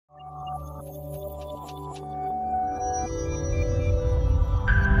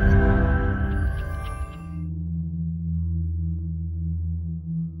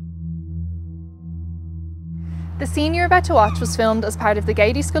The scene you're about to watch was filmed as part of the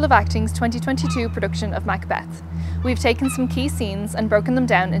Gaiety School of Acting's 2022 production of Macbeth. We've taken some key scenes and broken them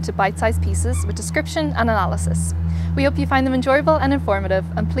down into bite-sized pieces with description and analysis. We hope you find them enjoyable and informative,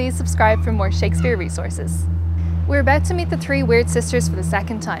 and please subscribe for more Shakespeare resources. We're about to meet the three weird sisters for the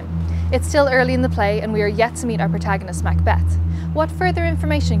second time. It's still early in the play and we are yet to meet our protagonist Macbeth. What further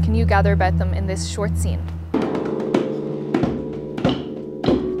information can you gather about them in this short scene?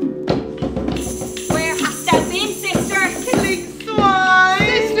 Where hast thou been, sister? Killing swine!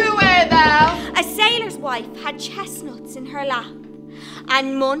 Sister, where thou? A sailor's wife had chestnuts in her lap,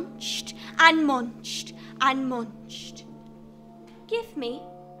 and munched, and munched, and munched. Give me,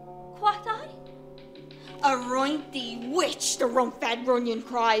 quoth I. A rointy witch, the rump-fed Runyon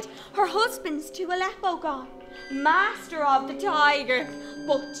cried. Her husband's to Aleppo gone, master of the tiger.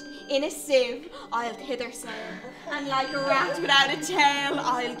 But in a sieve I'll hither sail, and like a rat without a tail,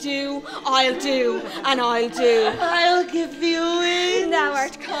 I'll do, and I'll do. I'll give thee a win. Thou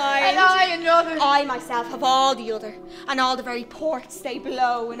art kind. And I another. I myself have all the other, and all the very ports they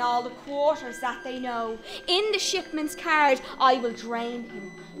blow, and all the quarters that they know. In the shipman's card I will drain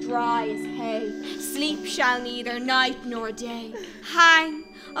him, dry as hay. Sleep shall neither night nor day hang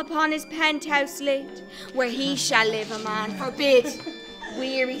upon his penthouse lid, where he shall live a man forbid.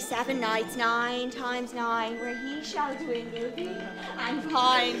 Weary 7 nights, 9 times 9, where he shall dwindle and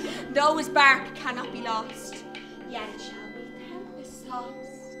pine. Though his bark cannot be lost, yet it shall be tempest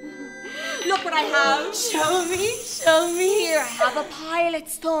tossed. Look what I have. Show me, show me. Here I have a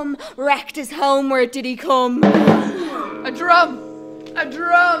pilot's thumb, wrecked his home, where did he come? A drum,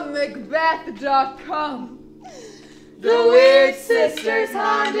 Macbeth.com. The weird sisters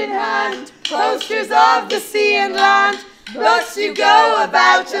hand in hand, posters of the sea and land. Thus you go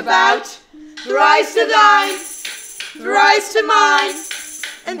about, thrice to thine, thrice to mine,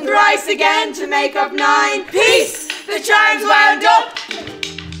 and thrice again to make up 9. Peace! The charm's wound up!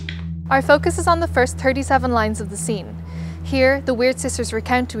 Our focus is on the first 37 lines of the scene. Here, the weird sisters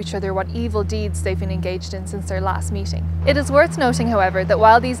recount to each other what evil deeds they've been engaged in since their last meeting. It is worth noting, however, that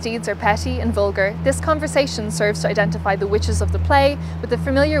while these deeds are petty and vulgar, this conversation serves to identify the witches of the play with the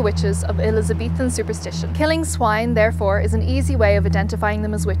familiar witches of Elizabethan superstition. Killing swine, therefore, is an easy way of identifying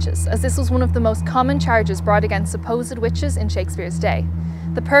them as witches, as this was one of the most common charges brought against supposed witches in Shakespeare's day.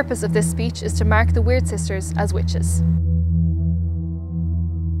 The purpose of this speech is to mark the weird sisters as witches.